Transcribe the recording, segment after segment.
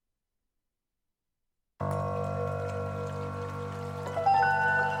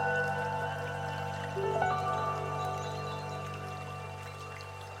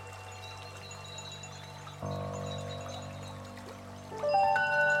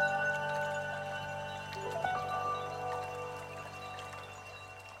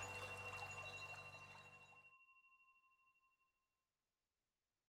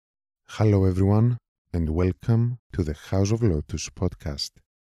Hello everyone, and welcome to the House of Lotus podcast,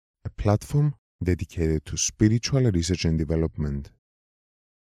 a platform dedicated to spiritual research and development.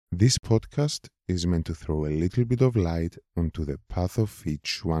 This podcast is meant to throw a little bit of light onto the path of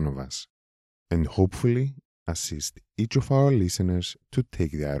each one of us, and hopefully assist each of our listeners to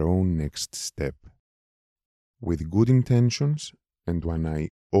take their own next step. With good intentions and one eye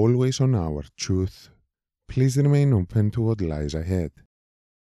always on our truth, please remain open to what lies ahead.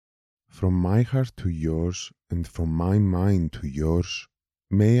 From my heart to yours, and from my mind to yours,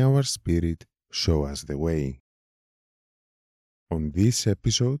 may our spirit show us the way. On this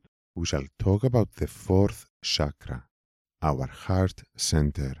episode, we shall talk about the fourth chakra, our heart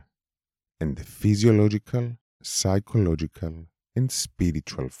center, and the physiological, psychological, and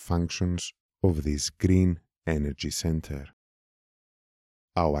spiritual functions of this green energy center.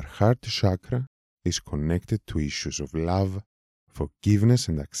 Our heart chakra is connected to issues of love, forgiveness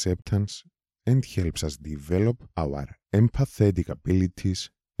and acceptance, and helps us develop our empathetic abilities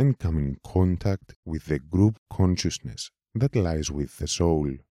and come in contact with the group consciousness that lies with the soul.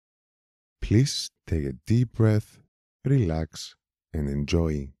 Please take a deep breath, relax, and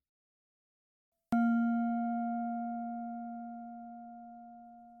enjoy.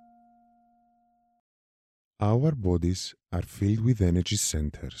 Our bodies are filled with energy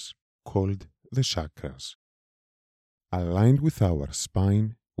centers called the chakras. Aligned with our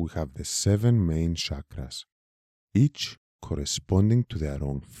spine, we have the 7 main chakras, each corresponding to their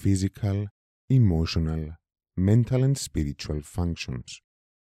own physical, emotional, mental and spiritual functions,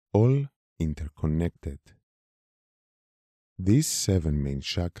 all interconnected. These 7 main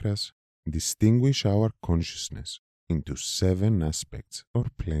chakras distinguish our consciousness into 7 aspects or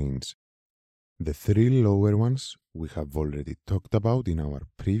planes. The 3 lower ones we have already talked about in our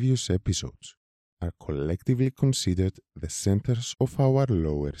previous episodes are collectively considered the centers of our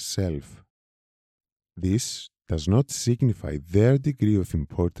lower self. This does not signify their degree of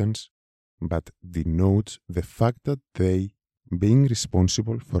importance, but denotes the fact that they, being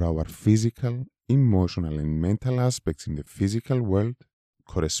responsible for our physical, emotional, and mental aspects in the physical world,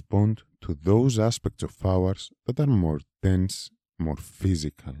 correspond to those aspects of ours that are more dense, more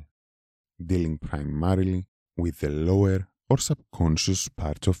physical, dealing primarily with the lower or subconscious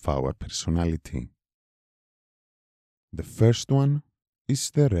parts of our personality. The first one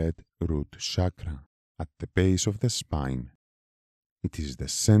is the red root chakra at the base of the spine. It is the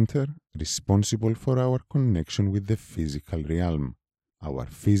center responsible for our connection with the physical realm, our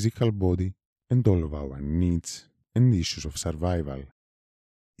physical body, and all of our needs and issues of survival.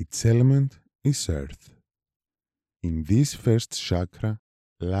 Its element is earth. In this first chakra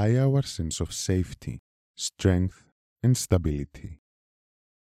lie our sense of safety, strength, and stability.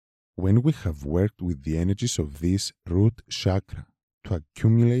 When we have worked with the energies of this root chakra to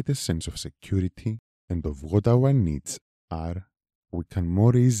accumulate a sense of security and of what our needs are, we can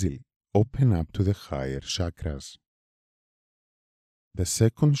more easily open up to the higher chakras. The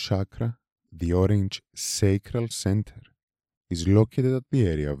second chakra, the orange sacral center, is located at the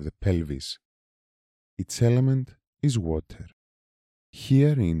area of the pelvis. Its element is water.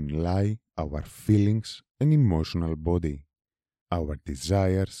 Herein lie our feelings and emotional body, our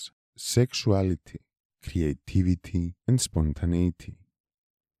desires, sexuality, creativity, and spontaneity.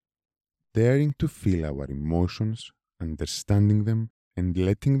 Daring to feel our emotions, understanding them, and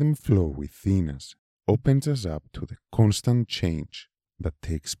letting them flow within us opens us up to the constant change that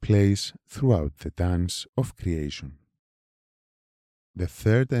takes place throughout the dance of creation. The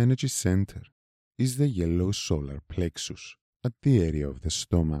third energy center is the yellow solar plexus at the area of the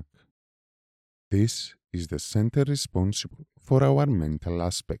stomach. This is the center responsible for our mental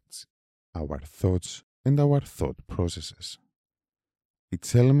aspects, our thoughts, and our thought processes.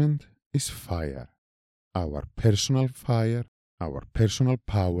 Its element is fire, our personal fire, our personal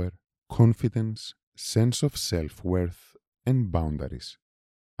power, confidence, sense of self-worth, and boundaries,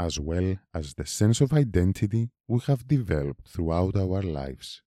 as well as the sense of identity we have developed throughout our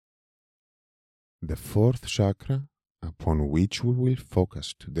lives. The fourth chakra, upon which we will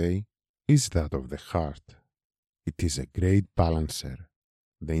focus today, is that of the heart. It is a great balancer,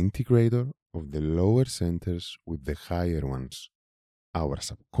 the integrator of the lower centers with the higher ones, our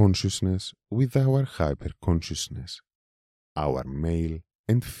subconsciousness with our hyperconsciousness, our male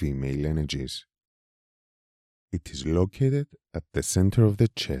and female energies. It is located at the center of the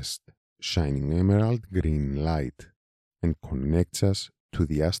chest, shining emerald green light, and connects us to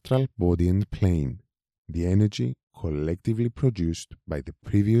the astral body and plane, the energy collectively produced by the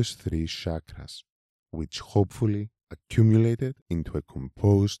previous 3 chakras, which hopefully accumulated into a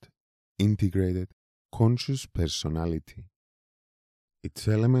composed, integrated, conscious personality. Its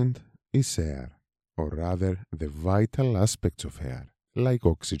element is air, or rather the vital aspects of air, like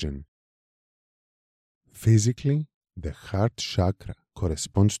oxygen. Physically, the heart chakra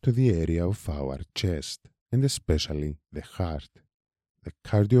corresponds to the area of our chest, and especially the heart, the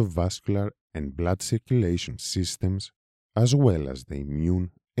cardiovascular and blood circulation systems, as well as the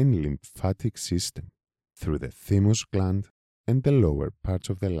immune and lymphatic system through the thymus gland and the lower parts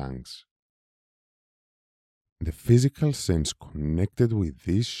of the lungs. The physical sense connected with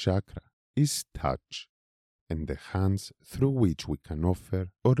this chakra is touch, and the hands through which we can offer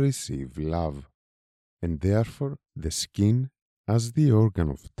or receive love, and therefore the skin as the organ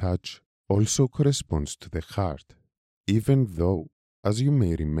of touch also corresponds to the heart, even though, as you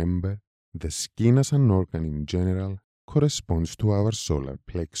may remember, the skin as an organ in general corresponds to our solar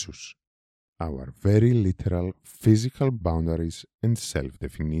plexus, our very literal physical boundaries and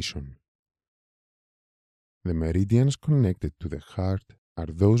self-definition. The meridians connected to the heart are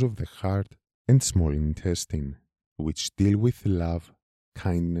those of the heart and small intestine, which deal with love,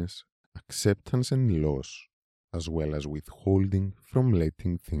 kindness, acceptance and loss, as well as withholding from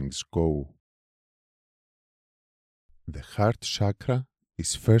letting things go. The heart chakra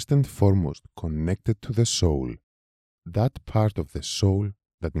is first and foremost connected to the soul, that part of the soul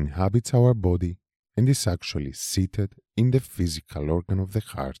that inhabits our body and is actually seated in the physical organ of the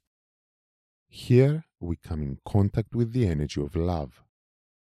heart. Here we come in contact with the energy of love.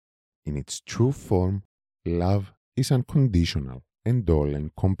 In its true form, love is unconditional and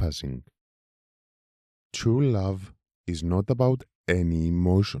all-encompassing. True love is not about any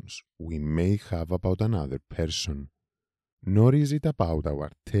emotions we may have about another person, nor is it about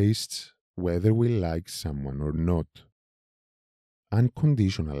our tastes, whether we like someone or not.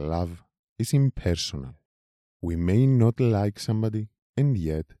 Unconditional love is impersonal. We may not like somebody and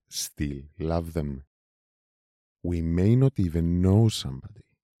yet still love them. We may not even know somebody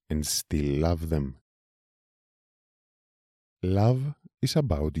and still love them. Love is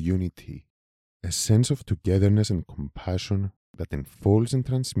about unity, a sense of togetherness and compassion that enfolds and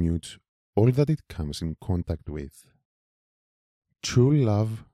transmutes all that it comes in contact with. True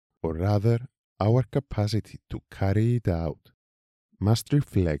love, or rather our capacity to carry it out, must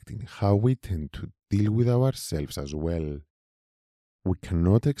reflect in how we tend to deal with ourselves as well. We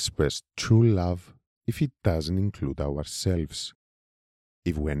cannot express true love if it doesn't include ourselves.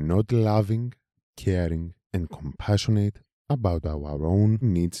 If we're not loving, caring, and compassionate about our own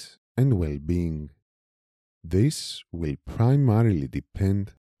needs and well-being, this will primarily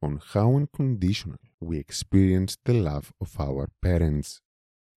depend on how unconditional we experience the love of our parents,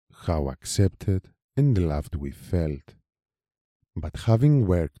 how accepted and loved we felt. But having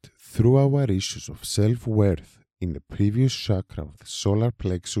worked through our issues of self-worth in the previous chakra of the solar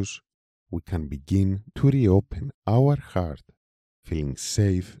plexus, we can begin to reopen our heart, feeling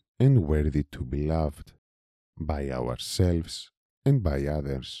safe and worthy to be loved by ourselves and by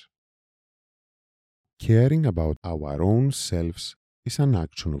others. Caring about our own selves is an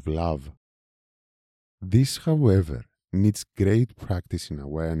action of love. This, however, needs great practice in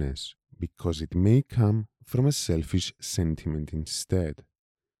awareness because it may come from a selfish sentiment instead.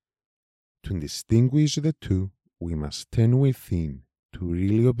 To distinguish the two, we must turn within to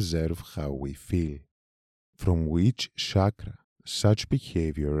really observe how we feel, from which chakra such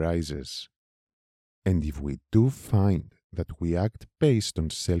behavior arises. And if we do find that we act based on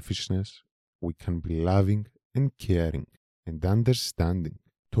selfishness, we can be loving and caring and understanding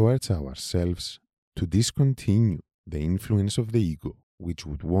towards ourselves to discontinue the influence of the ego, which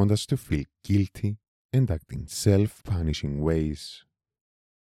would want us to feel guilty and act in self-punishing ways.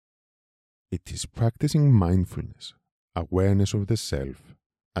 It is practicing mindfulness, awareness of the self,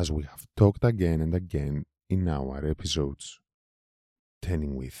 as we have talked again and again in our episodes.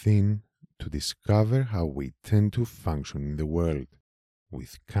 Turning within to discover how we tend to function in the world,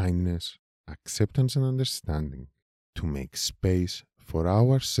 with kindness, acceptance and understanding, to make space for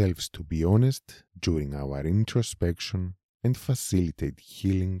ourselves to be honest during our introspection and facilitate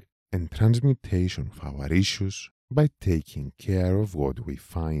healing and transmutation of our issues by taking care of what we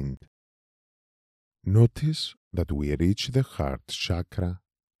find. Notice that we reach the heart chakra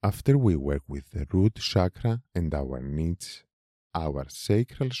after we work with the root chakra and our needs, our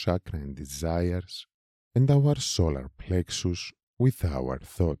sacral chakra and desires, and our solar plexus with our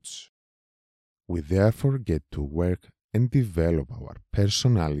thoughts. We therefore get to work and develop our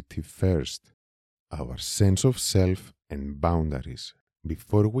personality first, our sense of self and boundaries,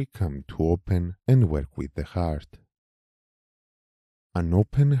 before we come to open and work with the heart. An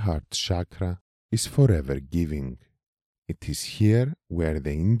open heart chakra is forever giving. It is here where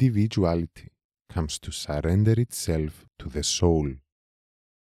the individuality comes to surrender itself to the soul.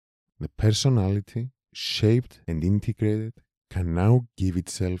 the personality, shaped and integrated, can now give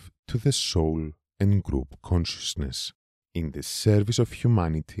itself to the soul and group consciousness in the service of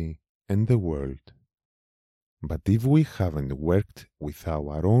humanity and the world. But if we haven't worked with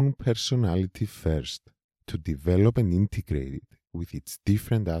our own personality first to develop and integrate it with its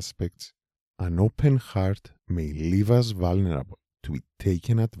different aspects, an open heart may leave us vulnerable to be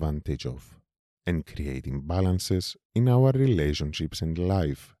taken advantage of and create imbalances in our relationships and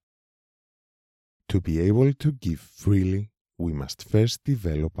life. To be able to give freely, we must first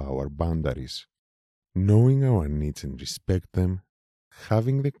develop our boundaries, knowing our needs and respect them,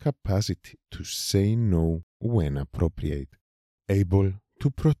 having the capacity to say no when appropriate, able to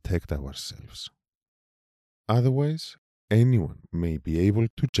protect ourselves. Otherwise, anyone may be able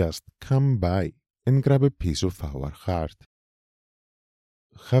to just come by and grab a piece of our heart.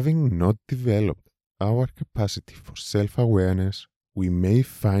 Having not developed our capacity for self-awareness, we may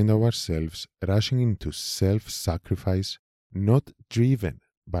find ourselves rushing into self-sacrifice, not driven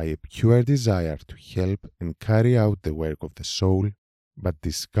by a pure desire to help and carry out the work of the soul, but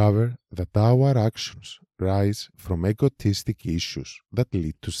discover that our actions rise from egotistic issues that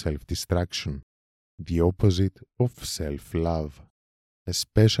lead to self-destruction, the opposite of self-love,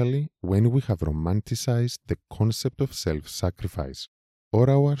 especially when we have romanticized the concept of self-sacrifice, or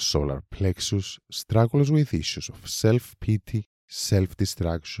our solar plexus struggles with issues of self-pity,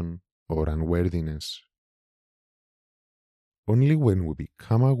 self-destruction, or unworthiness. Only when we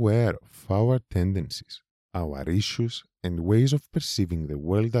become aware of our tendencies, our issues, and ways of perceiving the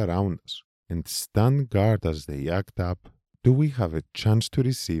world around us, and stand guard as they act up, do we have a chance to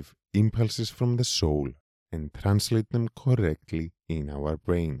receive impulses from the soul and translate them correctly in our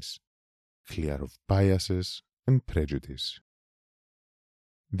brains, clear of biases and prejudice.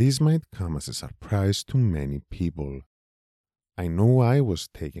 This might come as a surprise to many people. I know I was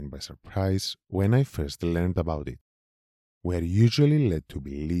taken by surprise when I first learned about it. We're usually led to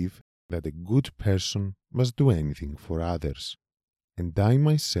believe that a good person must do anything for others, and I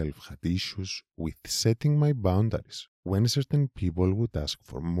myself had issues with setting my boundaries when certain people would ask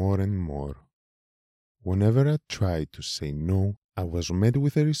for more and more. Whenever I tried to say no, I was met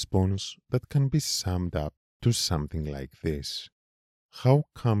with a response that can be summed up to something like this: "How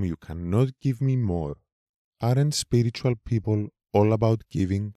come you cannot give me more? Aren't spiritual people all about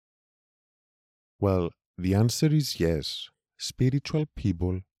giving?" Well, the answer is yes. Spiritual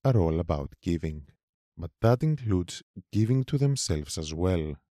people are all about giving, but that includes giving to themselves as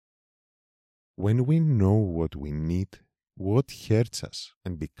well. When we know what we need, what hurts us,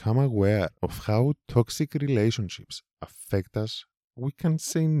 and become aware of how toxic relationships affect us, we can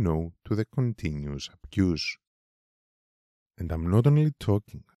say no to the continuous abuse. And I'm not only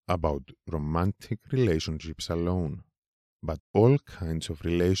talking about romantic relationships alone, but all kinds of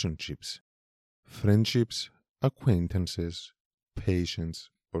relationships, friendships, acquaintances, patients,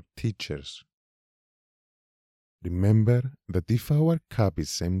 or teachers. Remember that if our cup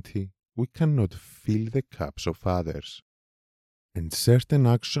is empty, we cannot fill the cups of others. And certain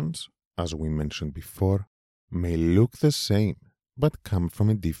actions, as we mentioned before, may look the same, but come from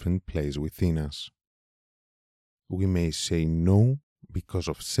a different place within us. We may say no because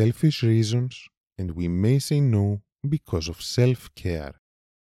of selfish reasons, and we may say no because of self-care.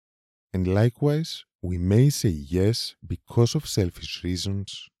 And likewise, we may say yes because of selfish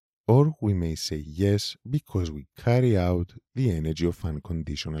reasons, or we may say yes because we carry out the energy of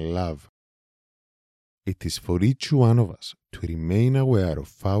unconditional love. It is for each one of us to remain aware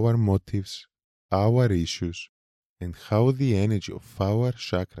of our motives, our issues, and how the energy of our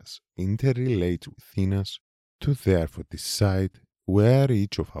chakras interrelates within us, to therefore decide where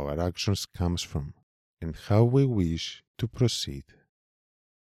each of our actions comes from and how we wish to proceed.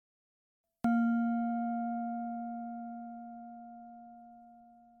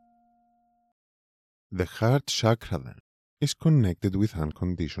 The heart chakra, then, is connected with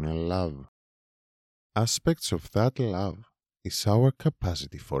unconditional love. Aspects of that love is our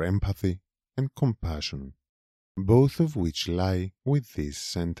capacity for empathy and compassion, both of which lie with this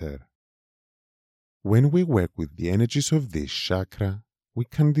center. When we work with the energies of this chakra, we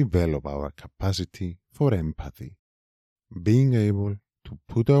can develop our capacity for empathy, being able to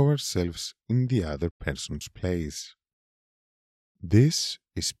put ourselves in the other person's place. This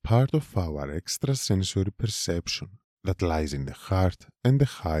is part of our extrasensory perception that lies in the heart and the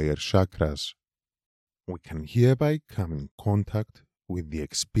higher chakras. We can hereby come in contact with the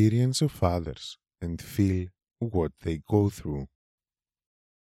experience of others and feel what they go through.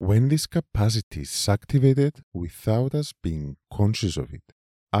 When this capacity is activated without us being conscious of it,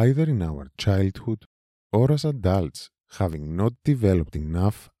 either in our childhood or as adults having not developed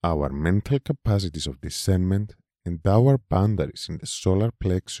enough our mental capacities of discernment and our boundaries in the solar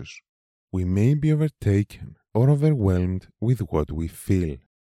plexus, we may be overtaken or overwhelmed with what we feel,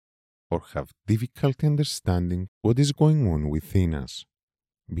 or have difficulty understanding what is going on within us,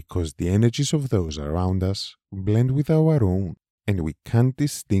 because the energies of those around us blend with our own, and we can't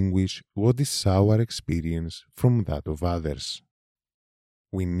distinguish what is our experience from that of others.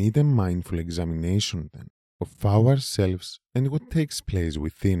 We need a mindful examination, then, of ourselves and what takes place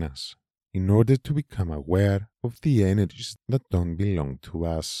within us, in order to become aware of the energies that don't belong to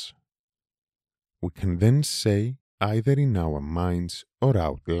us. We can then say, either in our minds or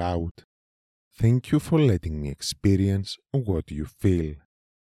out loud, "Thank you for letting me experience what you feel,"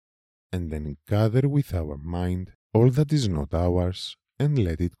 and then gather with our mind all that is not ours and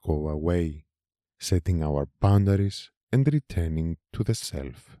let it go away, setting our boundaries and returning to the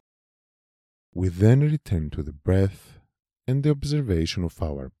self. We then return to the breath and the observation of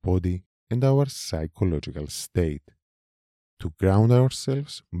our body and our psychological state, to ground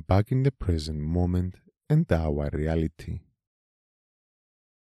ourselves back in the present moment and our reality.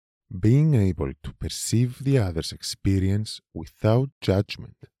 Being able to perceive the other's experience without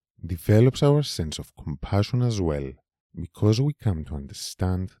judgment develops our sense of compassion as well, because we come to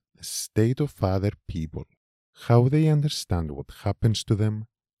understand the state of other people, how they understand what happens to them,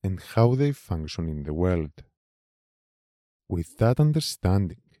 and how they function in the world. With that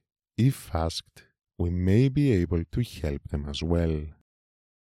understanding, if asked, we may be able to help them as well.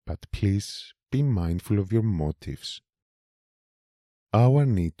 But please be mindful of your motives. Our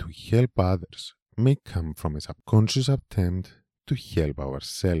need to help others may come from a subconscious attempt to help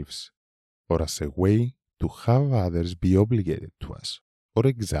ourselves, or as a way to have others be obligated to us or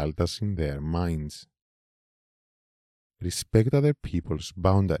exalt us in their minds. Respect other people's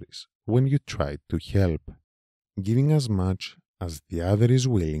boundaries when you try to help, giving as much as the other is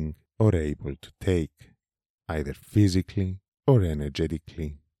willing or able to take, either physically or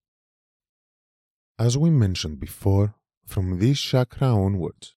energetically. As we mentioned before, from this chakra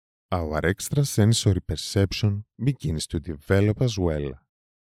onwards, our extrasensory perception begins to develop as well.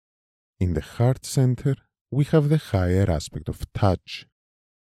 In the heart center, we have the higher aspect of touch.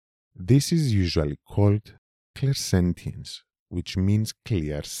 This is usually called clairsentience, which means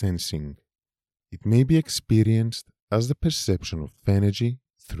clear sensing. It may be experienced as the perception of energy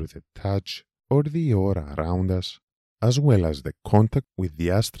through the touch or the aura around us, as well as the contact with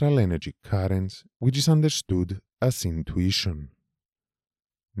the astral energy currents, which is understood as intuition.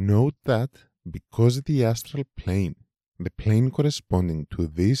 Note that because the astral plane, the plane corresponding to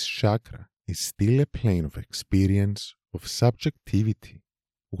this chakra, is still a plane of experience, of subjectivity,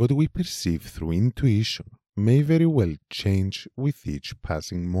 what we perceive through intuition may very well change with each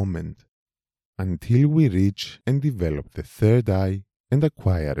passing moment, until we reach and develop the third eye and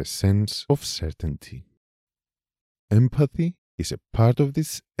acquire a sense of certainty. Empathy is a part of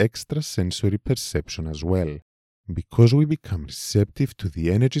this extrasensory perception as well, because we become receptive to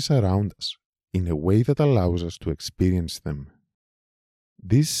the energies around us in a way that allows us to experience them.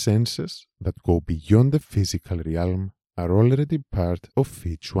 These senses that go beyond the physical realm are already part of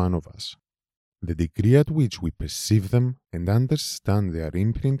each one of us. The degree at which we perceive them and understand their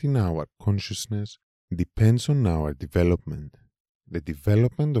imprint in our consciousness depends on our development, the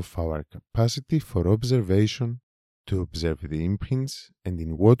development of our capacity for observation, to observe the imprints and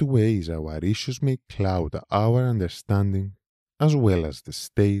in what ways our issues may cloud our understanding, as well as the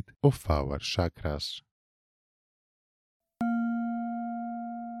state of our chakras.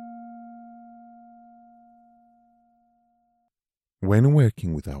 When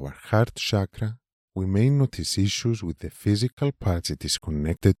working with our heart chakra, we may notice issues with the physical parts it is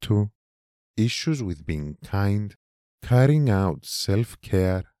connected to, issues with being kind, carrying out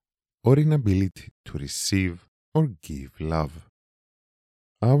self-care, or inability to receive or give love.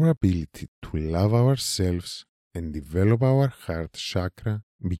 Our ability to love ourselves and develop our heart chakra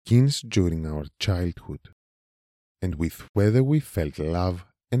begins during our childhood, and with whether we felt love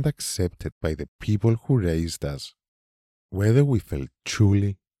and accepted by the people who raised us, whether we felt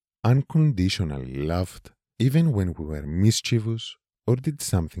truly, unconditionally loved even when we were mischievous or did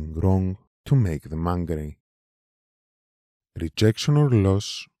something wrong to make them angry. Rejection or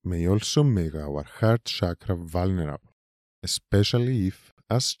loss may also make our heart chakra vulnerable, especially if,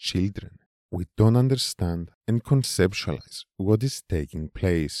 as children, we don't understand and conceptualize what is taking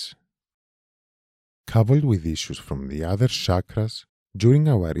place. Coupled with issues from the other chakras, during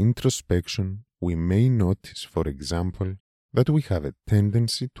our introspection, we may notice, for example, that we have a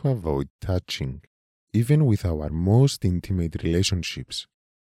tendency to avoid touching, even with our most intimate relationships,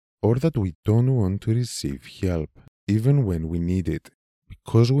 or that we don't want to receive help even when we need it,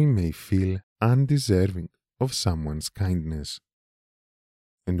 because we may feel undeserving of someone's kindness.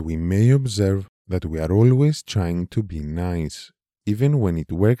 And we may observe that we are always trying to be nice, even when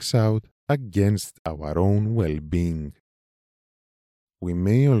it works out against our own well-being. We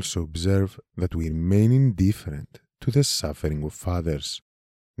may also observe that we remain indifferent to the suffering of others,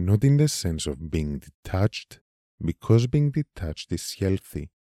 not in the sense of being detached, because being detached is healthy.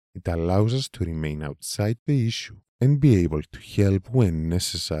 It allows us to remain outside the issue and be able to help when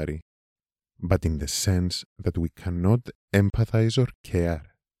necessary, but in the sense that we cannot empathize or care,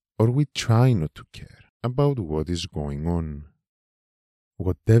 or we try not to care about what is going on.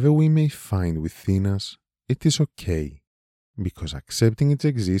 Whatever we may find within us, it is okay, because accepting its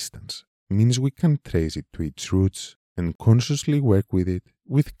existence means we can trace it to its roots and consciously work with it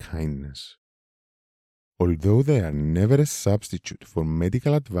with kindness. Although they are never a substitute for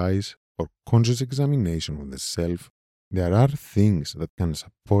medical advice or conscious examination of the self, there are things that can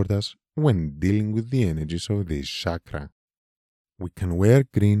support us when dealing with the energies of this chakra. We can wear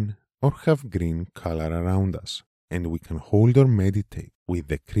green or have green color around us, and we can hold or meditate with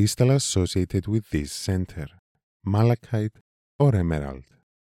the crystal associated with this center, malachite or emerald.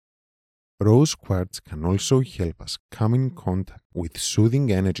 Rose quartz can also help us come in contact with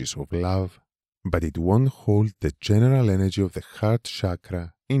soothing energies of love, but it won't hold the general energy of the heart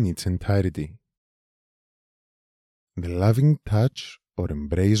chakra in its entirety. The loving touch or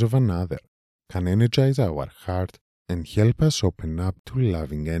embrace of another can energize our heart and help us open up to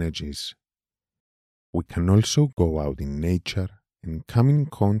loving energies. We can also go out in nature and come in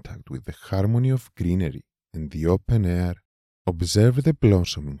contact with the harmony of greenery and the open air, observe the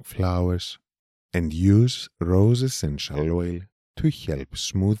blossoming flowers, and use rose essential oil to help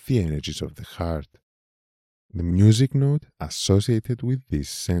smooth the energies of the heart. The music note associated with this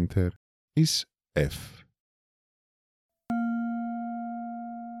center is F.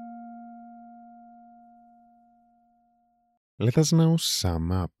 Let us now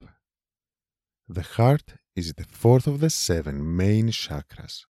sum up. The heart is the fourth of the 7 main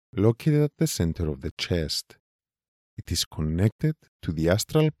chakras, located at the center of the chest. It is connected to the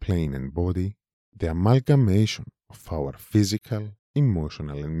astral plane and body, the amalgamation of our physical,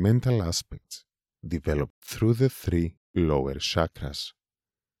 emotional, and mental aspects, developed through the 3 lower chakras.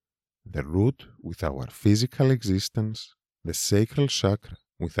 The root with our physical existence, the sacral chakra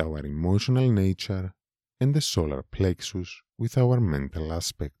with our emotional nature, and the solar plexus with our mental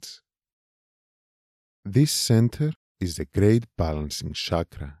aspects. This center is the great balancing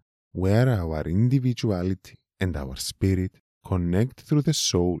chakra, where our individuality and our spirit connect through the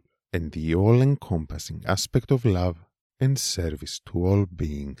soul and the all-encompassing aspect of love and service to all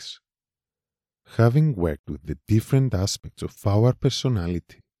beings. Having worked with the different aspects of our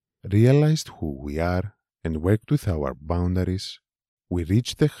personality, realized who we are, and worked with our boundaries, we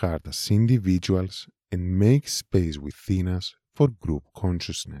reach the heart as individuals and make space within us for group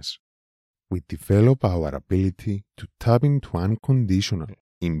consciousness. We develop our ability to tap into unconditional,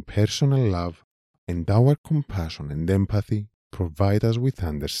 impersonal love, and our compassion and empathy provide us with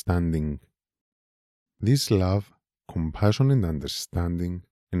understanding. This love, compassion, and understanding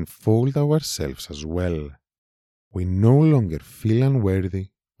enfold ourselves as well. We no longer feel unworthy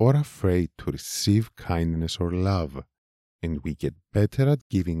or afraid to receive kindness or love, and we get better at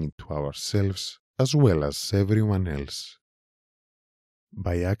giving it to ourselves as well as everyone else.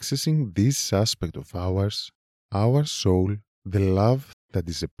 By accessing this aspect of ours, our soul, the love that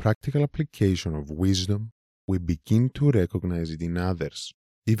is a practical application of wisdom, we begin to recognize it in others,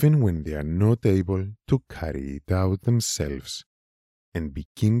 even when they are not able to carry it out themselves, and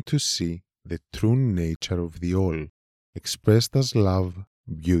begin to see the true nature of the all, expressed as love,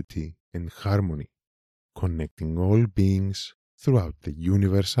 beauty, and harmony, connecting all beings throughout the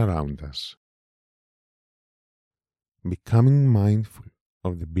universe around us. Becoming mindful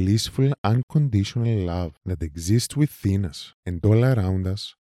of the blissful unconditional love that exists within us and all around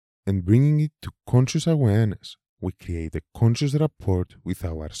us, and bringing it to conscious awareness, we create a conscious rapport with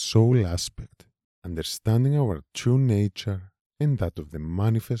our soul aspect, understanding our true nature and that of the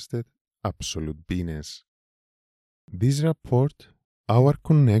manifested absolute beingness. This rapport, our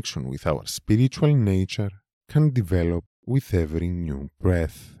connection with our spiritual nature, can develop with every new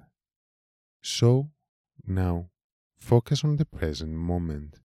breath. So, now, focus on the present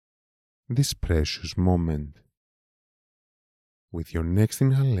moment, this precious moment. With your next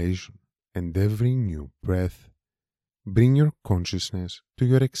inhalation and every new breath, bring your consciousness to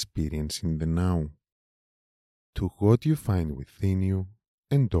your experience in the now, to what you find within you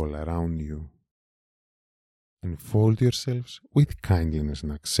and all around you. Enfold yourselves with kindliness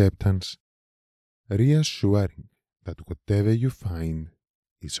and acceptance, reassuring that whatever you find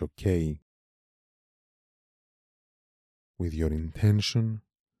is okay. With your intention,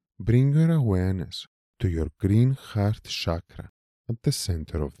 bring your awareness to your green heart chakra at the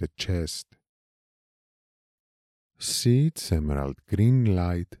center of the chest. See its emerald green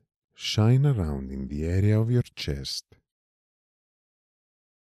light shine around in the area of your chest.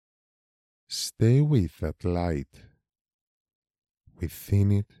 Stay with that light.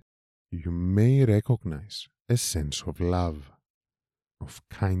 Within it, you may recognize a sense of love, of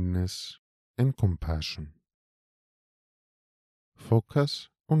kindness and compassion. Focus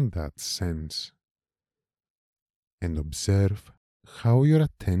on that sense and observe how your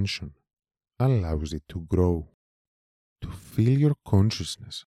attention allows it to grow, to fill your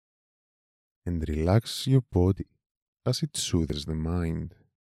consciousness and relax your body as it soothes the mind.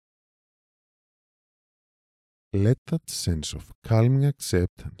 Let that sense of calming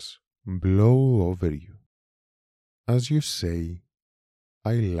acceptance blow over you as you say,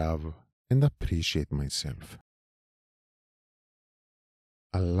 I love and appreciate myself.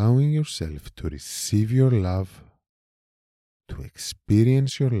 Allowing yourself to receive your love, to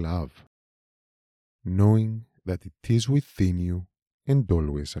experience your love, knowing that it is within you and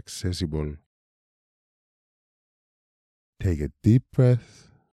always accessible. Take a deep breath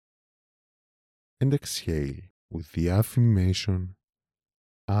and exhale with the affirmation,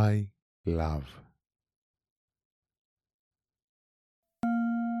 I love.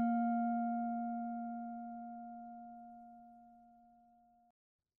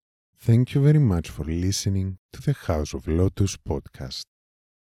 Thank you very much for listening to the House of Lotus podcast.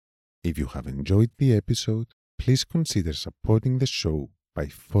 If you have enjoyed the episode, please consider supporting the show by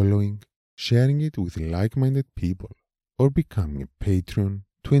following, sharing it with like-minded people, or becoming a patron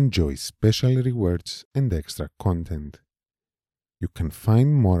to enjoy special rewards and extra content. You can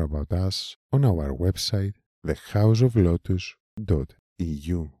find more about us on our website,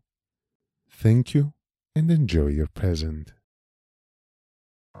 thehouseoflotus.eu. Thank you and enjoy your present.